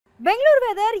Bengaluru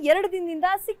weather 2 ದಿನದಿಂದ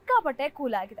ಸಿಕ್ಕಾಪಟ್ಟೆ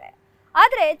cool ಆಗಿದೆ.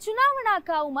 ಆದರೆ ಚುನಾವಣಾ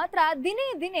ಕಾವು ಮಾತ್ರ ದಿನೇ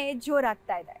ದಿನೇ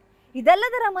ಜೋರಾಗ್ತಾ ಇದೆ.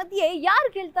 ಇದೆಲ್ಲದರ ಮಧ್ಯೆ ಯಾರು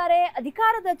ಗೆಲ್ತಾರೆ,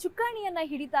 ಅಧಿಕಾರದ ಚುಕ್ಕಾಣಿಯನ್ನ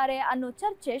ಹಿಡಿತಾರೆ ಅನ್ನೋ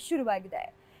ಚರ್ಚೆ ಶುರುವಾಗಿದೆ.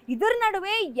 ಇದರ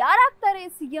ನಡುವೆ ಯಾರಾಗ್ತಾರೆ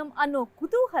ಸಿಎಂ ಅನ್ನೋ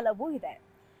ಕುತೂಹಲವೂ ಇದೆ.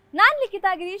 ನಾನು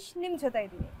ಲಿಖಿತಾ ಗಿರೀಶ್ ನಿಮ್ ಜೊತೆ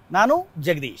ಇದ್ದೀನಿ. ನಾನು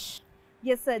ಜಗದೀಶ್.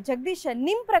 ಎಸ್ ಜಗದೀಶ್,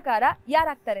 ನಿಮ್ ಪ್ರಕಾರ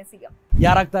ಯಾರಾಗ್ತಾರೆ ಸಿಎಂ?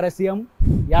 ಯಾರಾಗ್ತಾರೆ ಸಿಎಂ?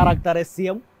 ಯಾರಾಗ್ತಾರೆ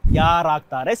ಸಿಎಂ?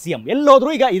 ಯಾರಾಗ್ತಾರೆ ಸಿಎಂ?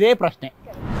 ಎಲ್ಲೋದ್ರು ಈಗ ಇದೇ ಪ್ರಶ್ನೆ.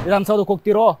 ವಿಧಾನಸೌಧಕ್ಕೆ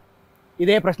ಹೋಗ್ತಿರೋ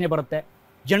ಇದೇ ಪ್ರಶ್ನೆ ಬರುತ್ತೆ,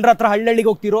 ಜನರ ಹತ್ರ ಹಳ್ಳಿಗೆ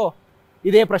ಹೋಗ್ತಿರೋ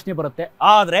ಇದೇ ಪ್ರಶ್ನೆ ಬರುತ್ತೆ.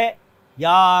 ಆದರೆ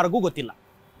ಯಾರಿಗೂ ಗೊತ್ತಿಲ್ಲ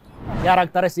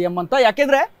ಯಾರಾಗ್ತಾರೆ ಸಿಎಂ ಅಂತ.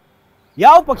 ಯಾಕೆಂದ್ರೆ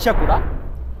ಯಾವ ಪಕ್ಷ ಕೂಡ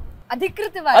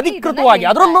ಅಧಿಕೃತವಾಗಿ,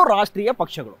 ಅದರಲ್ಲೂ ರಾಷ್ಟ್ರೀಯ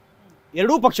ಪಕ್ಷಗಳು,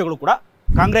 ಎರಡೂ ಪಕ್ಷಗಳು ಕೂಡ,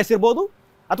 ಕಾಂಗ್ರೆಸ್ ಇರ್ಬೋದು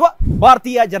ಅಥವಾ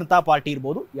ಭಾರತೀಯ ಜನತಾ ಪಾರ್ಟಿ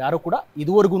ಇರ್ಬೋದು, ಯಾರು ಕೂಡ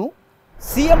ಇದುವರೆಗೂ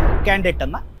ಸಿಎಂ ಕ್ಯಾಂಡಿಡೇಟ್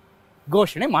ಅನ್ನ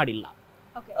ಘೋಷಣೆ ಮಾಡಿಲ್ಲ.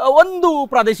 ಒಂದು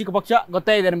ಪ್ರಾದೇಶಿಕ ಪಕ್ಷ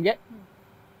ಗೊತ್ತೇ ಇದೆ ನಿಮಗೆ.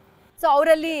 ಸೊ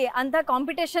ಅವರಲ್ಲಿ ಅಂತ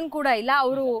ಕಾಂಪಿಟೇಷನ್ ಕೂಡ ಇಲ್ಲ.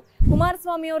 ಅವರು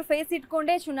ಕುಮಾರಸ್ವಾಮಿ ಅವ್ರ ಫೇಸ್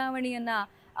ಇಟ್ಕೊಂಡೇ ಚುನಾವಣೆಯನ್ನ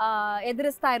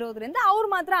ಎದುರಿಸ್ತಾ ಇರೋದ್ರಿಂದ ಅವ್ರು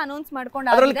ಮಾತ್ರ ಅನೌನ್ಸ್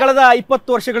ಮಾಡ್ಕೊಂಡು ಅದರಲ್ಲಿ ಕಳೆದ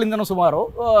 20 ವರ್ಷಗಳಿಂದನೂ ಸುಮಾರು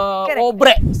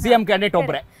ಒಬ್ರೆ ಸಿಎಂ ಕ್ಯಾಂಡಿಡೇಟ್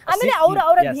ಒಬ್ರೆ. ಆಮೇಲೆ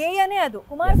ಅವರ ಧ್ಯೇಯನೇ ಅದು,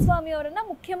 ಕುಮಾರಸ್ವಾಮಿ ಅವರನ್ನ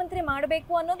ಮುಖ್ಯಮಂತ್ರಿ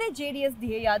ಮಾಡಬೇಕು ಅನ್ನೋದೇ ಜೆಡಿಎಸ್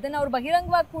ಧ್ಯೇಯ. ಅದನ್ನ ಅವ್ರು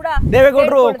ಬಹಿರಂಗವಾಗಿ ಕೂಡ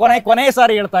ದೇವೇಗೌಡರು ಕೊನೆ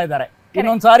ಸಾರಿ ಹೇಳ್ತಾ ಇದ್ದಾರೆ,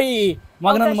 ಇನ್ನೊಂದ್ಸಾರಿ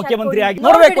ಮಗನನ್ನು ಮುಖ್ಯಮಂತ್ರಿ ಆಗಿ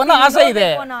ನೋಡ್ಬೇಕು ಅನ್ನೋ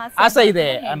ಆಸೆ ಇದೆ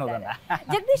ಅನ್ನೋದನ್ನ.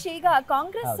 ಜಗದೀಶ್, ಈಗ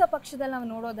ಕಾಂಗ್ರೆಸ್ ಪಕ್ಷದಲ್ಲಿ ನಾವು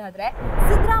ನೋಡೋದಾದ್ರೆ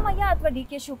ಸಿದ್ದರಾಮಯ್ಯ ಅಥವಾ ಡಿ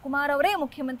ಕೆ ಶಿವಕುಮಾರ್ ಅವರೇ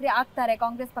ಮುಖ್ಯಮಂತ್ರಿ ಆಗ್ತಾರೆ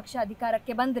ಕಾಂಗ್ರೆಸ್ ಪಕ್ಷ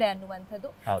ಅಧಿಕಾರಕ್ಕೆ ಬಂದ್ರೆ ಅನ್ನುವಂಥದ್ದು.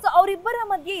 ಸೊ ಅವರಿಬ್ಬರ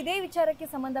ಮಧ್ಯೆ ಇದೇ ವಿಚಾರಕ್ಕೆ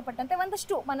ಸಂಬಂಧಪಟ್ಟಂತೆ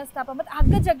ಒಂದಷ್ಟು ಮನಸ್ತಾಪ ಮತ್ತೆ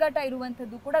ಹಗ್ಗ ಜಗ್ಗಾಟ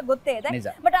ಇರುವಂತದ್ದು ಕೂಡ ಗೊತ್ತೇ ಇದೆ.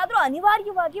 ಬಟ್ ಆದ್ರೂ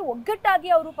ಅನಿವಾರ್ಯವಾಗಿ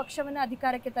ಒಗ್ಗಟ್ಟಾಗಿ ಅವರು ಪಕ್ಷವನ್ನ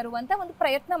ಅಧಿಕಾರಕ್ಕೆ ತರುವಂತ ಒಂದು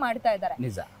ಪ್ರಯತ್ನ ಮಾಡ್ತಾ ಇದ್ದಾರೆ.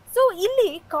 ಸೊ ಇಲ್ಲಿ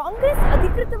ಕಾಂಗ್ರೆಸ್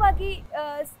ಅಧಿಕೃತವಾಗಿ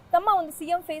ತಮ್ಮ ಒಂದು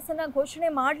ಸಿಎಂ ಫೇಸ್ ಅನ್ನ ಘೋಷಣೆ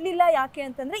ಮಾಡ್ಲಿಲ್ಲ. ಯಾಕೆ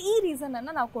ಅಂತಂದ್ರೆ ಈ ರೀಸನ್ ಅನ್ನ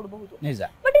ನಾವು ಕೊಡಬಹುದು.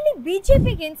 ಬಟ್ ಇಲ್ಲಿ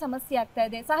ಬಿಜೆಪಿಗೆ ಏನ್ ಸಮಸ್ಯೆ ಆಗ್ತಾ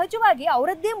ಇದೆ? ಸಹಜವಾಗಿ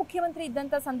ಅವರದ್ದೇ ಮುಖ್ಯಮಂತ್ರಿ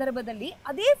ಇದ್ದಂತ ಸಂದರ್ಭದಲ್ಲಿ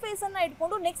ಅದೇ ಫೇಸ್ ಅನ್ನ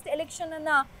ಇಟ್ಕೊಂಡು ನೆಕ್ಸ್ಟ್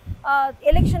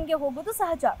ಎಲೆಕ್ಷನ್ಗೆ ಹೋಗೋದು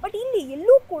ಸಹಜ. ಬಟ್ ಇಲ್ಲಿ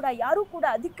ಎಲ್ಲೂ ಕೂಡ ಯಾರು ಕೂಡ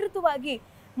ಅಧಿಕೃತವಾಗಿ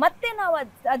ಮತ್ತೆ ನಾವು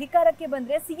ಅಧಿಕಾರಕ್ಕೆ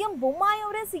ಬಂದ್ರೆ ಸಿಎಂ ಬೊಮ್ಮಾಯಿ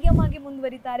ಅವರೇ ಸಿಎಂ ಆಗಿ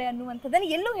ಮುಂದುವರಿತಾರೆ ಅನ್ನುವಂಥದ್ದನ್ನ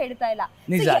ಎಲ್ಲೂ ಹೇಳ್ತಾ ಇಲ್ಲ.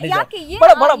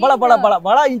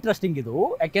 ಬಹಳ ಇಂಟ್ರೆಸ್ಟಿಂಗ್ ಇದು.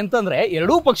 ಯಾಕೆಂತಂದ್ರೆ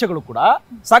ಎರಡೂ ಪಕ್ಷಗಳು ಕೂಡ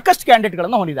ಸಾಕಷ್ಟು ಕ್ಯಾಂಡಿಡೇಟ್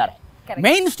ಗಳನ್ನ ಹೊಂದಿದ್ದಾರೆ.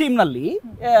 ಮೈನ್ ಸ್ಟ್ರೀಮ್ ನಲ್ಲಿ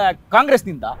ಕಾಂಗ್ರೆಸ್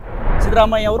ನಿಂದ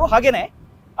ಸಿದ್ದರಾಮಯ್ಯ ಅವರು, ಹಾಗೇನೆ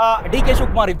ಡಿ ಕೆ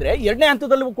ಶಿವಕುಮಾರ್ ಇದ್ರೆ ಎರಡನೇ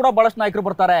ಹಂತದಲ್ಲೂ ಕೂಡ ಬಹಳಷ್ಟು ನಾಯಕರು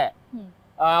ಬರ್ತಾರೆ.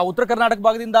 ಉತ್ತರ ಕರ್ನಾಟಕ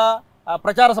ಭಾಗದಿಂದ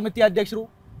ಪ್ರಚಾರ ಸಮಿತಿ ಅಧ್ಯಕ್ಷರು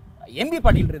ಎಂ ಬಿ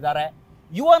ಪಾಟೀಲ್ ಇದ್ದಾರೆ.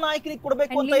 ಯುವ ನಾಯಕರಿಗೆ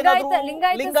ಕೊಡಬೇಕು ಅಂತ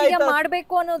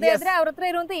ಮಾಡಬೇಕು ಅನ್ನೋದೇ ಆದ್ರೆ ಅವ್ರ ಹತ್ರ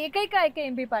ಇರುವಂತ ಏಕೈಕ ಆಯ್ಕೆ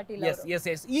ಎಂ ಬಿ ಪಾಟೀಲ್.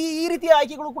 ಈ ರೀತಿಯ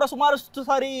ಆಯ್ಕೆಗಳು ಕೂಡ ಸುಮಾರಷ್ಟು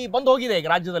ಸಾರಿ ಬಂದು ಹೋಗಿದೆ ಈಗ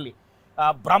ರಾಜ್ಯದಲ್ಲಿ.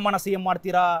 ಬ್ರಾಹ್ಮಣ ಸಿಎಂ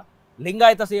ಮಾಡ್ತೀರಾ,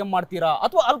 ಲಿಂಗಾಯತ ಸಿಎಂ ಮಾಡ್ತೀರಾ,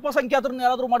 ಅಥವಾ ಅಲ್ಪಸಂಖ್ಯಾತರನ್ನ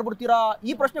ಯಾರಾದ್ರೂ ಮಾಡ್ಬಿಡ್ತೀರಾ?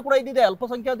 ಈ ಪ್ರಶ್ನೆ ಕೂಡ ಇದ್ದಿದೆ.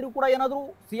 ಅಲ್ಪಸಂಖ್ಯಾತರಿಗೂ ಕೂಡ ಏನಾದ್ರೂ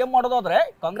ಸಿಎಂ ಮಾಡೋದಾದ್ರೆ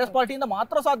ಕಾಂಗ್ರೆಸ್ ಪಾರ್ಟಿಯಿಂದ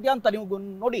ಮಾತ್ರ ಸಾಧ್ಯ ಅಂತ. ನೀವು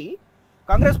ನೋಡಿ,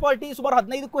 ಕಾಂಗ್ರೆಸ್ ಪಾರ್ಟಿ ಸುಮಾರು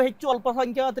 15ಕ್ಕೂ ಹೆಚ್ಚು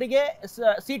ಅಲ್ಪಸಂಖ್ಯಾತರಿಗೆ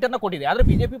ಸೀಟನ್ನು ಕೊಟ್ಟಿದೆ. ಆದ್ರೆ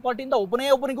ಬಿಜೆಪಿ ಪಾರ್ಟಿಯಿಂದ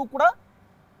ಒಬ್ಬನಿಗೂ ಕೂಡ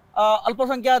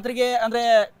ಅಲ್ಪಸಂಖ್ಯಾತರಿಗೆ ಅಂದ್ರೆ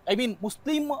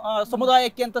ಮುಸ್ಲಿಂ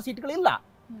ಸಮುದಾಯಕ್ಕೆ ಅಂತ ಸೀಟ್ಗಳಿಲ್ಲ.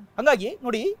 ಹಾಗಾಗಿ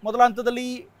ನೋಡಿ, ಮೊದಲ ಹಂತದಲ್ಲಿ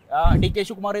ಡಿ ಕೆ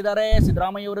ಶಿವಕುಮಾರ್ ಇದ್ದಾರೆ,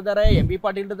 ಸಿದ್ದರಾಮಯ್ಯ ಅವರು ಇದ್ದಾರೆ, ಎಂ ಬಿ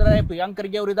ಪಾಟೀಲ್ ಇದ್ದಾರೆ, ಪ್ರಿಯಾಂಕ್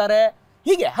ಖರ್ಗೆ ಅವರು ಇದ್ದಾರೆ,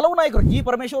 ಹೀಗೆ ಹಲವು ನಾಯಕರು, ಜಿ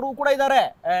ಪರಮೇಶ್ವರ್ ಕೂಡ ಇದ್ದಾರೆ.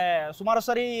 ಸುಮಾರು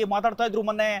ಸರಿ ಮಾತಾಡ್ತಾ ಇದ್ರು.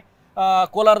 ಮೊನ್ನೆ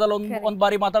ಕೋಲಾರದಲ್ಲಿ ಒಂದ್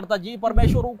ಬಾರಿ ಮಾತಾಡ್ತಾ ಜಿ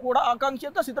ಪರಮೇಶ್ವರ್ ಕೂಡ ಆಕಾಂಕ್ಷಿ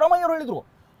ಅಂತ ಸಿದ್ದರಾಮಯ್ಯ ಅವರು ಹೇಳಿದ್ರು.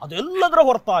 ಅದೆಲ್ಲದರ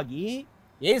ಹೊರತಾಗಿ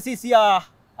ಎಸಿಸಿಯ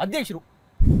ಅಧ್ಯಕ್ಷರು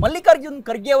ಮಲ್ಲಿಕಾರ್ಜುನ್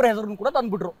ಖರ್ಗೆ ಅವರ ಹೆಸರನ್ನು ಕೂಡ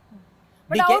ತಂದ್ಬಿಟ್ರು.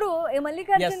 ಅವರು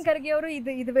ಮಲ್ಲಿಕಾರ್ಜುನ್ ಖರ್ಗೆ ಅವರು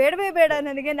ಇದು ಬೇಡವೇ ಬೇಡ,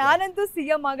 ನನಗೆ ನಾನಂತೂ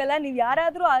ಸಿಎಂ ಆಗಲ್ಲ, ನೀವ್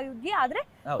ಯಾರಾದ್ರೂ ಆಗಿ, ಆದ್ರೆ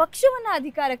ಪಕ್ಷವನ್ನ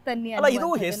ಅಧಿಕಾರಕ್ಕೆ ತನ್ನಿ ಅಲ್ಲ, ಇದು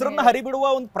ಹೆಸರನ್ನ ಹರಿಬಿಡುವ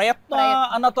ಒಂದು ಪ್ರಯತ್ನ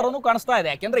ಅನ್ನೋ ತರನು ಕಾಣಿಸ್ತಾ ಇದೆ.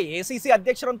 ಯಾಕೆಂದ್ರೆ ಎಸಿಸಿ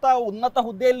ಅಧ್ಯಕ್ಷರಂತ ಉನ್ನತ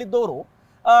ಹುದ್ದೆಯಲ್ಲಿದ್ದವರು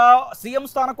ಸಿಎಂ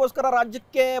ಸ್ಥಾನಕ್ಕೋಸ್ಕರ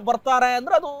ರಾಜ್ಯಕ್ಕೆ ಬರ್ತಾರೆ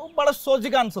ಅಂದ್ರೆ ಅದು ಬಹಳ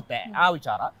ಸೋಜಿಗ ಅನ್ಸುತ್ತೆ ಆ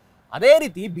ವಿಚಾರ. ಅದೇ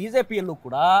ರೀತಿ ಬಿಜೆಪಿಯಲ್ಲೂ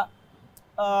ಕೂಡ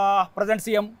ಪ್ರೆಸೆಂಟ್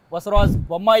ಸಿಎಂ ಬಸವರಾಜ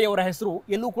ಬೊಮ್ಮಾಯಿ ಅವರ ಹೆಸರು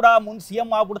ಎಲ್ಲೂ ಕೂಡ ಮುಂದೆ ಸಿಎಂ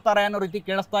ಆಗ್ಬಿಡ್ತಾರೆ ಅನ್ನೋ ರೀತಿ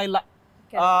ಕೇಳಿಸ್ತಾ ಇಲ್ಲ.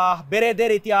 ಬೇರೆದೇ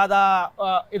ರೀತಿಯಾದ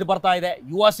ಇದು ಬರ್ತಾ ಇದೆ.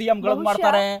 ಯುವ ಸಿಎಂ ಗಳನ್ನ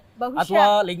ಮಾಡ್ತಾರೆ, ಅಥವಾ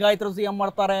ಲಿಂಗಾಯತರು ಸಿಎಂ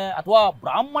ಮಾಡ್ತಾರೆ, ಅಥವಾ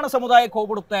ಬ್ರಾಹ್ಮಣ ಸಮುದಾಯಕ್ಕೆ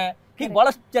ಹೋಗ್ಬಿಡುತ್ತೆ. ಹೀಗೆ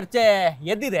ಬಹಳಷ್ಟು ಚರ್ಚೆ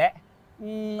ಎದ್ದಿದೆ.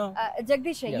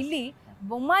 ಜಗದೀಶ್, ಇಲ್ಲಿ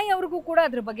ಬೊಮ್ಮಾಯಿ ಅವ್ರಿಗೂ ಕೂಡ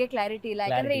ಅದ್ರ ಬಗ್ಗೆ ಕ್ಲಾರಿಟಿ ಇಲ್ಲ.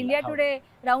 ಯಾಕಂದ್ರೆ ಇಂಡಿಯಾ ಟುಡೇ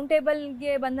ರೌಂಡ್ ಟೇಬಲ್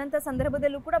ಗೆ ಬಂದಂತ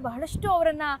ಸಂದರ್ಭದಲ್ಲೂ ಕೂಡ ಬಹಳಷ್ಟು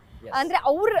ಅವರನ್ನ ಅಂದ್ರೆ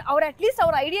ಅವ್ರ ಅಟ್ಲೀಸ್ಟ್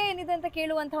ಅವ್ರ ಐಡಿಯಾ ಏನಿದೆ ಅಂತ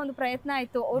ಕೇಳುವಂತ ಒಂದು ಪ್ರಯತ್ನ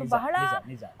ಆಯ್ತು. ಅವ್ರು ಬಹಳ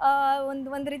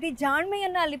ಒಂದ್ ರೀತಿ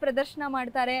ಜಾಣ್ಮೆಯನ್ನ ಅಲ್ಲಿ ಪ್ರದರ್ಶನ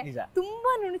ಮಾಡ್ತಾರೆ.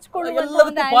 ತುಂಬಾ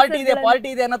ನುಣುಚ್ಕೊಳ್ಳುವಂತ ಪಾರ್ಟಿ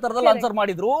ಇದೆ ಅನ್ನೋ ತರದಲ್ಲಿ ಆನ್ಸರ್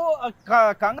ಮಾಡಿದ್ರು.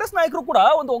 ಕಾಂಗ್ರೆಸ್ ನಾಯಕರು ಕೂಡ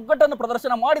ಒಂದು ಒಗ್ಗಟ್ಟನ್ನು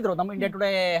ಪ್ರದರ್ಶನ ಮಾಡಿದ್ರು ನಮ್ಮ ಇಂಡಿಯಾ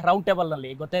ಟುಡೇ ರೌಂಡ್ ಟೇಬಲ್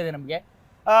ನಲ್ಲಿ. ಗೊತ್ತೇ ಇದೆ ನಮ್ಗೆ.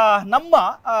 ನಮ್ಮ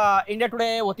ಇಂಡಿಯಾ ಟುಡೇ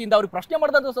ವತಿಯಿಂದ ಅವ್ರಿಗೆ ಪ್ರಶ್ನೆ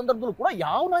ಮಾಡಿದಂತ ಸಂದರ್ಭದಲ್ಲೂ ಕೂಡ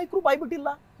ಯಾವ ನಾಯಕರು ಬಾಯ್ಬಿಟ್ಟಿಲ್ಲ.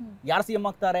 ಯಾರು ಸಿಎಂ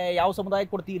ಆಗ್ತಾರೆ, ಯಾವ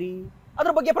ಸಮುದಾಯಕ್ಕೆ ಕೊಡ್ತೀರಿ,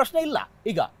 ಅದ್ರ ಬಗ್ಗೆ ಪ್ರಶ್ನೆ ಇಲ್ಲ.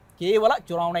 ಈಗ ಕೇವಲ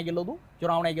ಚುನಾವಣೆ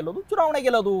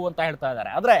ಗೆಲ್ಲೋದು ಅಂತ ಹೇಳ್ತಾ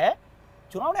ಇದ್ದಾರೆ. ಆದ್ರೆ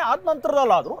ಚುನಾವಣೆ ಆದ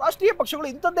ನಂತರದಲ್ಲಾದ್ರೂ ರಾಷ್ಟ್ರೀಯ ಪಕ್ಷಗಳು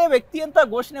ಇಂಥದ್ದೇ ವ್ಯಕ್ತಿ ಅಂತ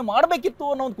ಘೋಷಣೆ ಮಾಡಬೇಕಿತ್ತು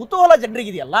ಅನ್ನೋ ಒಂದು ಕುತೂಹಲ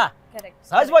ಜನರಿಗಿದೆಯಲ್ಲ,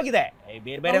 ಸಹಜವಾಗಿದೆ.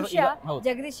 ಬೇರೆ ಬೇರೆ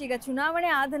ಜಗದೀಶ್, ಈಗ ಚುನಾವಣೆ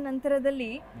ಆದ ನಂತರದಲ್ಲಿ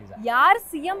ಯಾರು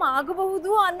ಸಿಎಂ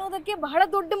ಆಗಬಹುದು ಅನ್ನೋದಕ್ಕೆ ಬಹಳ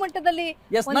ದೊಡ್ಡ ಮಟ್ಟದಲ್ಲಿ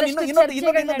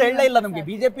ಇನ್ನೊಂದು ಹೇಳಲೇ ಇಲ್ಲ ನಮ್ಗೆ.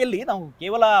 ಬಿಜೆಪಿಯಲ್ಲಿ ನಾವು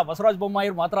ಕೇವಲ ಬಸವರಾಜ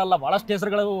ಬೊಮ್ಮಾಯಿ ಮಾತ್ರ ಅಲ್ಲ, ಬಹಳಷ್ಟು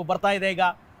ಹೆಸರುಗಳು ಬರ್ತಾ ಇದೆ. ಈಗ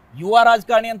ಯುವ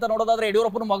ರಾಜಕಾರಣಿ ಅಂತ ನೋಡೋದಾದ್ರೆ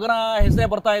ಯಡಿಯೂರಪ್ಪನ ಮಗನ ಹೆಸರೇ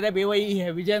ಬರ್ತಾ ಇದೆ, BY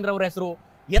ವಿಜಯೇಂದ್ರ ಅವರ ಹೆಸರು,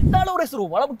 ಯತ್ನಾಳ್ ಅವ್ರ ಹೆಸರು.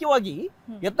 ಬಹಳ ಮುಖ್ಯವಾಗಿ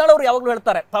ಯತ್ನಾಳ್ ಅವರು ಯಾವಾಗ್ಲೂ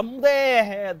ಹೇಳ್ತಾರೆ, ತಮ್ಮದೇ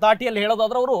ದಾಟಿಯಲ್ಲಿ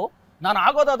ಹೇಳೋದಾದ್ರೆ ಅವರು ನಾನು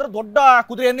ಆಗೋದಾದ್ರೆ ದೊಡ್ಡ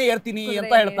ಕುದುರೆಯನ್ನೇ ಏರ್ತೀನಿ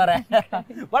ಅಂತ ಹೇಳ್ತಾರೆ.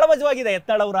 ಬಹಳ ಮಜವಾಗಿದೆ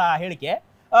ಯತ್ನಾಳ್ ಅವರ ಹೇಳಿಕೆ.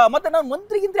 ಮತ್ತೆ ನಾನು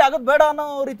ಮಂತ್ರಿಗಿಂತ್ರಿ ಆಗೋದ್ ಬೇಡ ಅನ್ನೋ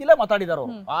ರೀತಿಲೇ ಮಾತಾಡಿದಾರೆ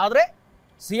ಅವರು. ಆದ್ರೆ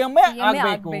ಸಿಎಂ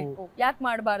ಆಗ್ಬೇಕು, ಯಾಕೆ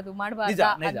ಮಾಡಬಾರ್ದು?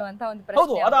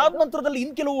 ಹೌದು. ಅದಾದ ನಂತರದಲ್ಲಿ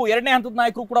ಇನ್ ಕೆಲವು ಎರಡನೇ ಹಂತದ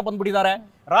ನಾಯಕರು ಕೂಡ ಬಂದ್ಬಿಟ್ಟಿದ್ದಾರೆ.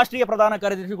 ರಾಷ್ಟ್ರೀಯ ಪ್ರಧಾನ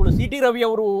ಕಾರ್ಯದರ್ಶಿಗಳು CT ರವಿ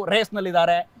ಅವರು ರೇಸ್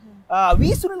ನಲ್ಲಿದ್ದಾರೆ, ವಿ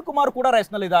ಸುನಿಲ್ ಕುಮಾರ್ ಕೂಡ ರೇಸ್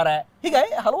ನಲ್ಲಿದ್ದಾರೆ. ಹೀಗೆ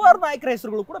ಹಲವಾರು ನಾಯಕರ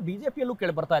ಹೆಸರುಗಳು ಕೂಡ ಬಿಜೆಪಿಯಲ್ಲೂ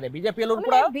ಕೇಳಿ ಬರ್ತಾ ಇದೆ. ಬಿಜೆಪಿಯಲ್ಲೂ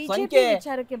ಕೂಡ ಸಂಖ್ಯೆ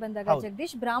ವಿಚಾರಕ್ಕೆ ಬಂದಾಗ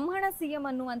ಜಗದೀಶ್, ಬ್ರಾಹ್ಮಣ ಸಿಎಂ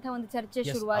ಅನ್ನುವಂತ ಒಂದು ಚರ್ಚೆ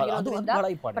ಶುರುವಾಗಿರೋದ್ರಿಂದ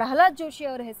ಪ್ರಹ್ಲಾದ್ ಜೋಶಿ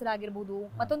ಅವರ ಹೆಸರಾಗಿರ್ಬೋದು,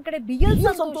 ಮತ್ತೊಂದ್ ಕಡೆ BL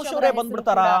ಸಂತೋಷ್ ಅವರೇ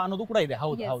ಬಂದ್ಬಿಡ್ತಾರ ಅನ್ನೋದು ಕೂಡ ಇದೆ.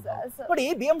 ಹೌದು ಹೌದು ನೋಡಿ,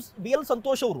 BL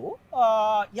ಸಂತೋಷ್ ಅವರು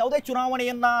ಯಾವುದೇ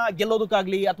ಚುನಾವಣೆಯನ್ನ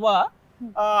ಗೆಲ್ಲೋದಕ್ಕಾಗ್ಲಿ ಅಥವಾ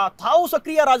ತಾವು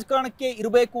ಸಕ್ರಿಯ ರಾಜಕಾರಣಕ್ಕೆ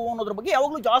ಇರಬೇಕು ಅನ್ನೋದ್ರ ಬಗ್ಗೆ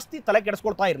ಯಾವಾಗ್ಲೂ ಜಾಸ್ತಿ ತಲೆ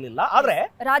ಕೆಡಿಸ್ಕೊಳ್ತಾ ಇರಲಿಲ್ಲ. ಆದ್ರೆ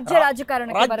ರಾಜ್ಯ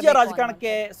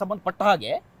ರಾಜಕಾರಣಕ್ಕೆ ಸಂಬಂಧಪಟ್ಟ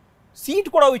ಹಾಗೆ ಸೀಟ್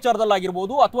ಕೊಡೋ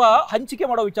ವಿಚಾರದಲ್ಲಾಗಿರ್ಬೋದು, ಅಥವಾ ಹಂಚಿಕೆ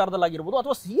ಮಾಡೋ ವಿಚಾರದಲ್ಲಾಗಿರ್ಬೋದು,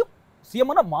 ಅಥವಾ ಸಿಎಂ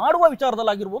ಅನ್ನ ಮಾಡುವ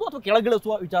ವಿಚಾರದಲ್ಲಾಗಿರ್ಬೋದು, ಅಥವಾ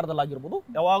ಕೆಳಗಿಳಿಸುವ ವಿಚಾರದಲ್ಲಾಗಿರ್ಬೋದು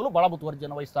ಯಾವಾಗಲೂ ಬಹಳ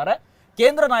ಮುತುವರ್ಜಿಯನ್ನು ವಹಿಸ್ತಾರೆ.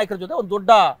 ಕೇಂದ್ರ ನಾಯಕರ ಜೊತೆ ಒಂದು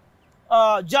ದೊಡ್ಡ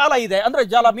ಜಾಲ ಇದೆ. ಅಂದ್ರೆ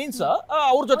ಜಾಲ ಮೀನ್ಸ್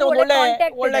ಅವ್ರ ಜೊತೆ ಒಂದು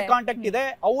ಒಳ್ಳೆ ಕಾಂಟ್ಯಾಕ್ಟ್ ಇದೆ.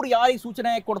 ಅವ್ರು ಯಾರಿಗೆ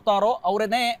ಸೂಚನೆ ಕೊಡ್ತಾರೋ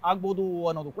ಅವರೇನೆ ಆಗ್ಬೋದು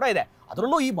ಅನ್ನೋದು ಕೂಡ ಇದೆ.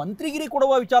 ಅದರಲ್ಲೂ ಈ ಮಂತ್ರಿಗಿರಿ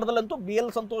ಕೊಡುವ ವಿಚಾರದಲ್ಲಂತೂ BL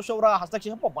ಸಂತೋಷ್ ಅವರ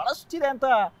ಹಸ್ತಕ್ಷೇಪ ಬಹಳಷ್ಟಿದೆ ಅಂತ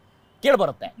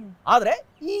ಕೇಳ್ಬರುತ್ತೆ. ಆದ್ರೆ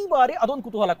ಈ ಬಾರಿ ಅದೊಂದು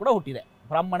ಕುತೂಹಲ ಕೂಡ ಹುಟ್ಟಿದೆ.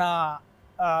 ಬ್ರಾಹ್ಮಣ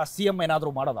ಸಿಎಂ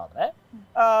ಏನಾದ್ರು ಮಾಡೋದಾದ್ರೆ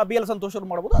BL ಸಂತೋಷ್ ಅವ್ರು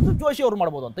ಮಾಡ್ಬೋದು ಅಥವಾ ಜೋಶಿ ಅವ್ರು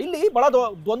ಮಾಡ್ಬೋದು ಅಂತ. ಇಲ್ಲಿ ಬಹಳ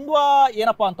ದ್ವಂದ್ವ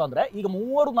ಏನಪ್ಪಾ ಅಂತಂದ್ರೆ, ಈಗ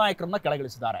 3 ನಾಯಕರನ್ನ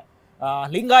ಕೆಳಗಿಳಿಸಿದ್ದಾರೆ.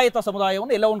 ಲಿಂಗಾಯತ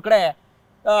ಸಮುದಾಯವನ್ನು ಎಲ್ಲ ಒಂದ್ ಕಡೆ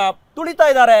ತುಳಿತಾ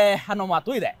ಇದ್ದಾರೆ ಅನ್ನೋ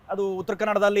ಮಾತು ಇದೆ. ಅದು ಉತ್ತರ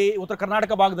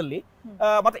ಕರ್ನಾಟಕ ಭಾಗದಲ್ಲಿ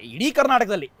ಮತ್ತೆ ಇಡೀ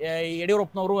ಕರ್ನಾಟಕದಲ್ಲಿ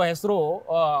ಯಡಿಯೂರಪ್ಪನವರು ಹೆಸರು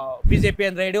ಬಿಜೆಪಿ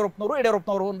ಅಂದ್ರೆ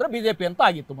ಯಡಿಯೂರಪ್ಪನವರು ಅಂದ್ರೆ ಬಿಜೆಪಿ ಅಂತ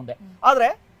ಆಗಿತ್ತು ಮುಂದೆ. ಆದ್ರೆ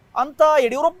ಅಂತ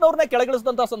ಯಡಿಯೂರಪ್ಪನವ್ರನ್ನೇ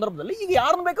ಕೆಳಗಿಳಿಸಿದಂತ ಸಂದರ್ಭದಲ್ಲಿ ಈಗ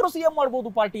ಯಾರನ್ನ ಬೇಕಾದ್ರೂ ಸಿಎಂ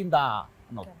ಮಾಡ್ಬೋದು ಪಾರ್ಟಿಯಿಂದ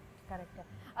ಅನ್ನೋದು.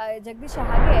 ಜಗದೀಶ್,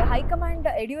 ಹಾಗೆ ಹೈಕಮಾಂಡ್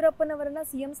ಯಡಿಯೂರಪ್ಪನವರನ್ನ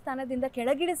ಸಿಎಂ ಸ್ಥಾನದಿಂದ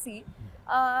ಕೆಳಗಿಳಿಸಿ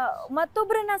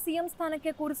ಮತ್ತೊಬ್ಬರನ್ನ ಸಿಎಂ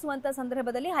ಸ್ಥಾನಕ್ಕೆ ಕೂರಿಸುವಂತ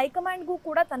ಸಂದರ್ಭದಲ್ಲಿ ಹೈಕಮಾಂಡ್ಗೂ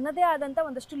ಕೂಡ ತನ್ನದೇ ಆದಂತ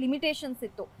ಒಂದಷ್ಟು ಲಿಮಿಟೇಷನ್ಸ್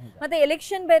ಇತ್ತು. ಮತ್ತೆ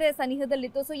ಎಲೆಕ್ಷನ್ ಬೇರೆ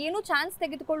ಸನಿಹದಲ್ಲಿತ್ತು. ಸೊ ಏನು ಚಾನ್ಸ್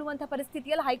ತೆಗೆದುಕೊಳ್ಳುವಂತ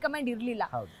ಪರಿಸ್ಥಿತಿಯಲ್ಲಿ ಹೈಕಮಾಂಡ್ ಇರ್ಲಿಲ್ಲ.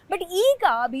 ಬಟ್ ಈಗ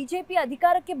ಬಿಜೆಪಿ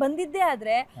ಅಧಿಕಾರಕ್ಕೆ ಬಂದಿದ್ದೇ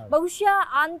ಆದ್ರೆ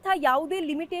ಬಹುಶಃ ಅಂತ ಯಾವುದೇ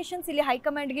ಲಿಮಿಟೇಷನ್ಸ್ ಇಲ್ಲಿ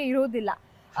ಹೈಕಮಾಂಡ್ಗೆ ಇರೋದಿಲ್ಲ.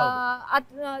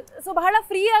 ಸೊ ಬಹಳ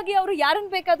ಫ್ರೀ ಆಗಿ ಅವರು ಯಾರನ್ನ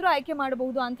ಬೇಕಾದ್ರೂ ಆಯ್ಕೆ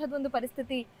ಮಾಡಬಹುದು ಅಂತದೊಂದು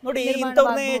ಪರಿಸ್ಥಿತಿ ನೋಡಿ.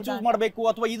 ಇಂಥವ್ರನ್ನೇ ಚೂಸ್ ಮಾಡಬೇಕು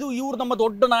ಅಥವಾ ಇವ್ರು ನಮ್ಮ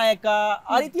ದೊಡ್ಡ ನಾಯಕ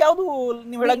ಆ ರೀತಿ ಯಾವುದು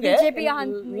ನೀವು ಹೇಳಂಗೆ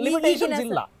ಲಿಮಿಟೇಷನ್ಸ್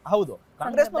ಇಲ್ಲ. ಹೌದು,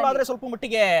 ಕಾಂಗ್ರೆಸ್ ನಲ್ಲಿ ಆದ್ರೆ ಸ್ವಲ್ಪ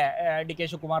ಮಟ್ಟಿಗೆ DK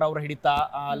ಶಿವಕುಮಾರ್ ಅವರ ಹಿಡಿತ,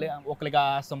 ಒಕ್ಕಲಿಗ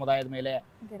ಸಮುದಾಯದ ಮೇಲೆ,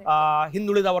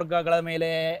 ಹಿಂದುಳಿದ ವರ್ಗಗಳ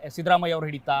ಮೇಲೆ ಸಿದ್ದರಾಮಯ್ಯ ಅವ್ರ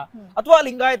ಹಿಡಿತ, ಅಥವಾ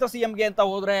ಲಿಂಗಾಯತ ಸಿಎಂಗೆ ಅಂತ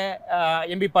ಹೋದ್ರೆ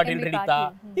MB ಪಾಟೀಲ್ ಹಿಡಿತ,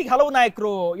 ಈಗ ಹಲವು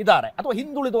ನಾಯಕರು ಇದ್ದಾರೆ. ಅಥವಾ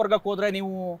ಹಿಂದುಳಿದ ವರ್ಗಕ್ಕೆ ಹೋದ್ರೆ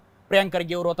ನೀವು ಪ್ರಿಯಾಂಕ್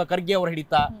ಖರ್ಗೆ ಅವರು ಅಥವಾ ಖರ್ಗೆ ಅವರ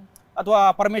ಹಿಡಿತ, ಅಥವಾ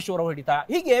ಪರಮೇಶ್ವರ್ ಅವರ ಹಿಡಿತ,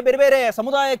 ಹೀಗೆ ಬೇರೆ ಬೇರೆ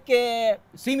ಸಮುದಾಯಕ್ಕೆ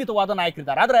ಸೀಮಿತವಾದ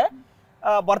ನಾಯಕರಿದ್ದಾರೆ. ಆದ್ರೆ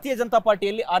ಭಾರತೀಯ ಜನತಾ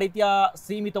ಪಾರ್ಟಿಯಲ್ಲಿ ಆ ರೀತಿಯ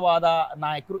ಸೀಮಿತವಾದ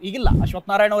ನಾಯಕರು ಈಗಿಲ್ಲ. ಅಶ್ವಥ್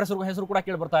ನಾರಾಯಣ ಅವರ ಹೆಸರು ಕೂಡ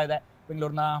ಕೇಳಿ ಬರ್ತಾ ಇದೆ.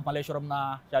 ಬೆಂಗಳೂರಿನ ಮಲ್ಲೇಶ್ವರಂನ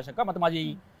ಶಾಸಕ ಮತ್ತು ಮಾಜಿ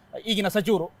ಈಗಿನ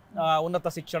ಸಚಿವರು, ಉನ್ನತ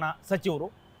ಶಿಕ್ಷಣ ಸಚಿವರು,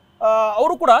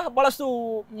 ಅವರು ಕೂಡ ಬಹಳಷ್ಟು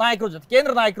ನಾಯಕರ ಜೊತೆ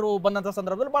ಕೇಂದ್ರ ನಾಯಕರು ಬಂದಂಥ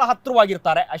ಸಂದರ್ಭದಲ್ಲಿ ಬಹಳ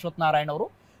ಹತ್ತಿರವಾಗಿರ್ತಾರೆ ಅಶ್ವಥ್ ನಾರಾಯಣ ಅವರು.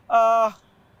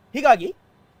 ಹೀಗಾಗಿ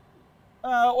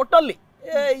ಒಟ್ಟಲ್ಲಿ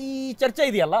ಈ ಚರ್ಚೆ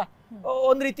ಇದೆಯಲ್ಲ,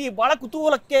 ಒಂದ್ ರೀತಿ ಬಹಳ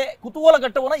ಕುತೂಹಲ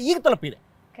ಘಟ್ಟವನ್ನ ಈಗ ತಲುಪಿದೆ.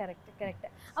 ಕರೆಕ್ಟ್.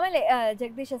 ಆಮೇಲೆ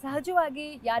ಜಗದೀಶ, ಸಹಜವಾಗಿ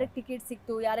ಯಾರಿಗೆ ಟಿಕೆಟ್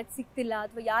ಸಿಕ್ತು, ಯಾರಿಗೆ ಸಿಕ್ತಿಲ್ಲ,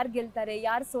 ಅಥವಾ ಯಾರು ಗೆಲ್ತಾರೆ,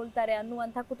 ಯಾರು ಸೋಲ್ತಾರೆ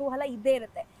ಅನ್ನುವಂಥ ಕುತೂಹಲ ಇದ್ದೇ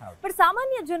ಇರುತ್ತೆ. ಬಟ್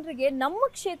ಸಾಮಾನ್ಯ ಜನರಿಗೆ ನಮ್ಮ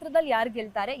ಕ್ಷೇತ್ರದಲ್ಲಿ ಯಾರು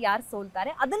ಗೆಲ್ತಾರೆ, ಯಾರು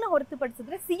ಸೋಲ್ತಾರೆ ಅದನ್ನ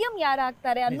ಹೊರತುಪಡಿಸಿದ್ರೆ ಸಿಎಂ ಯಾರು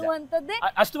ಆಗ್ತಾರೆ ಅನ್ನುವಂಥದ್ದೇ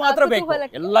ಅಷ್ಟು ಮಾತ್ರ ಬೇಕು.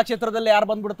 ಎಲ್ಲಾ ಕ್ಷೇತ್ರದಲ್ಲಿ ಯಾರು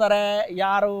ಬಂದ್ಬಿಡ್ತಾರೆ,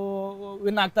 ಯಾರು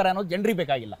ವಿನ್ ಆಗ್ತಾರೆ ಅನ್ನೋದು ಜನರಿಗೆ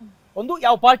ಬೇಕಾಗಿಲ್ಲ. ಒಂದು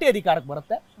ಯಾವ ಪಾರ್ಟಿ ಅಧಿಕಾರಕ್ಕೆ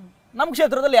ಬರುತ್ತೆ, ನಮ್ಮ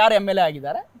ಕ್ಷೇತ್ರದಲ್ಲಿ ಯಾರು MLA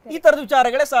ಆಗಿದ್ದಾರೆ, ಈ ತರದ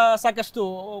ವಿಚಾರಗಳೇ ಸಾಕಷ್ಟು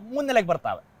ಮುನ್ನೆಲೆಗೆ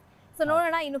ಬರ್ತಾವೆ. ಸೊ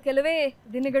ನೋಡೋಣ, ಇನ್ನು ಕೆಲವೇ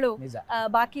ದಿನಗಳು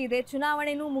ಬಾಕಿ ಇದೆ,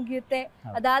 ಚುನಾವಣೆನೂ ಮುಗಿಯುತ್ತೆ,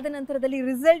 ಅದಾದ ನಂತರದಲ್ಲಿ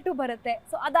ರಿಸಲ್ಟ್ ಬರುತ್ತೆ.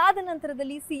 ಸೊ ಅದಾದ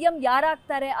ನಂತರದಲ್ಲಿ ಸಿಎಂ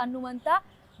ಯಾರಾಗ್ತಾರೆ ಅನ್ನುವಂತ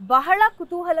ಬಹಳ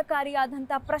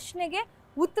ಕುತೂಹಲಕಾರಿಯಾದಂತ ಪ್ರಶ್ನೆಗೆ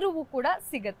ಉತ್ತರವೂ ಕೂಡ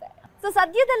ಸಿಗುತ್ತೆ. ಸೊ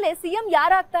ಸದ್ಯದಲ್ಲೇ ಸಿಎಂ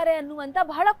ಯಾರಾಗ್ತಾರೆ ಅನ್ನುವಂತ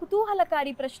ಬಹಳ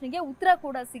ಕುತೂಹಲಕಾರಿ ಪ್ರಶ್ನೆಗೆ ಉತ್ತರ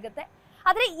ಕೂಡ ಸಿಗುತ್ತೆ.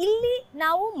 ಆದ್ರೆ ಇಲ್ಲಿ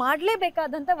ನಾವು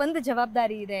ಮಾಡ್ಲೇಬೇಕಾದಂತ ಒಂದು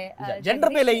ಜವಾಬ್ದಾರಿ ಇದೆ, ಜನರ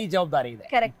ಮೇಲೆ ಈ ಜವಾಬ್ದಾರಿ ಇದೆ.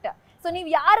 ಕರೆಕ್ಟ್. ಸೊ ನೀವು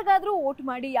ಯಾರಿಗಾದ್ರೂ ವೋಟ್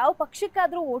ಮಾಡಿ, ಯಾವ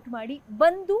ಪಕ್ಷಕ್ಕಾದ್ರೂ ವೋಟ್ ಮಾಡಿ,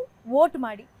 ಬಂದು ವೋಟ್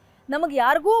ಮಾಡಿ. ನಮಗೆ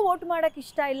ಯಾರಿಗೂ ವೋಟ್ ಮಾಡಕ್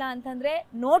ಇಷ್ಟ ಇಲ್ಲ ಅಂತಂದ್ರೆ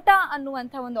ನೋಟಾ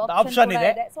ಅನ್ನುವಂತ ಒಂದು ಆಪ್ಷನ್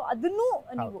ಇದೆ. ಸೊ ಅದನ್ನು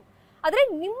ನೀವು, ಆದ್ರೆ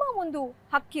ನಿಮ್ಮ ಒಂದು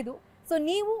ಹಕ್ಕಿದು. ಸೊ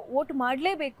ನೀವು ವೋಟ್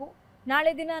ಮಾಡ್ಲೇಬೇಕು.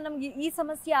 ನಾಳೆ ದಿನ ನಮ್ಗೆ ಈ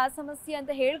ಸಮಸ್ಯೆ ಆ ಸಮಸ್ಯೆ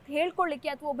ಅಂತ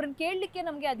ಹೇಳ್ಕೊಳ್ಳಿಕ್ಕೆ ಅಥವಾ ಒಬ್ರನ್ನ ಕೇಳಲಿಕ್ಕೆ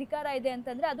ನಮ್ಗೆ ಅಧಿಕಾರ ಇದೆ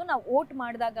ಅಂತಂದ್ರೆ ಅದು ನಾವು ವೋಟ್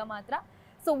ಮಾಡಿದಾಗ ಮಾತ್ರ.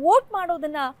 ಸೊ ವೋಟ್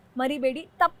ಮಾಡೋದನ್ನ ಮರಿಬೇಡಿ,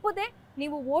 ತಪ್ಪದೆ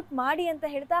ನೀವು ವೋಟ್ ಮಾಡಿ ಅಂತ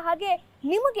ಹೇಳ್ತಾ, ಹಾಗೆ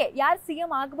ನಿಮಗೆ ಯಾರು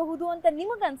CM ಆಗಬಹುದು ಅಂತ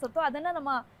ನಿಮಗೆ ಅನ್ಸುತ್ತೋ ಅದನ್ನ ನಮ್ಮ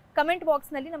ಕಮೆಂಟ್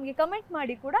ಬಾಕ್ಸ್ನಲ್ಲಿ ನಮಗೆ ಕಮೆಂಟ್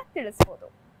ಮಾಡಿ ಕೂಡ ತಿಳಿಸ್ಬೋದು.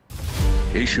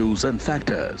 Issues and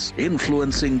factors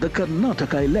influencing the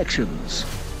Karnataka elections.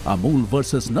 Amul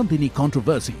versus Nandini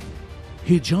controversy.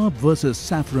 Hijab versus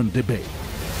saffron debate.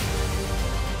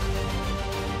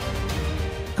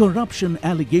 Corruption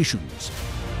allegations.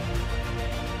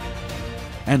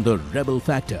 And the rebel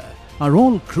factor are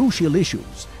all crucial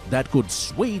issues that could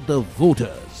sway the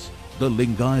voters. The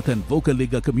Lingayat and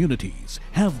Vokaliga communities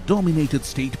have dominated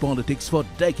state politics for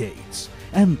decades,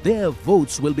 and their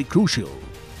votes will be crucial.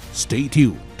 Stay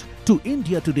tuned to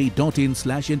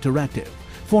indiatoday.in/interactive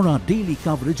for our daily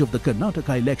coverage of the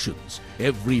Karnataka elections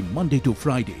every Monday to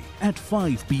Friday at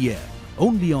 5 p.m.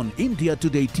 only on India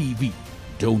Today TV.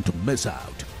 Don't miss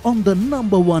out on the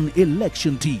 #1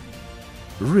 election team.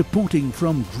 Reporting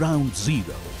from Ground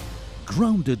Zero,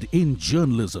 grounded in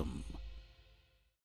journalism.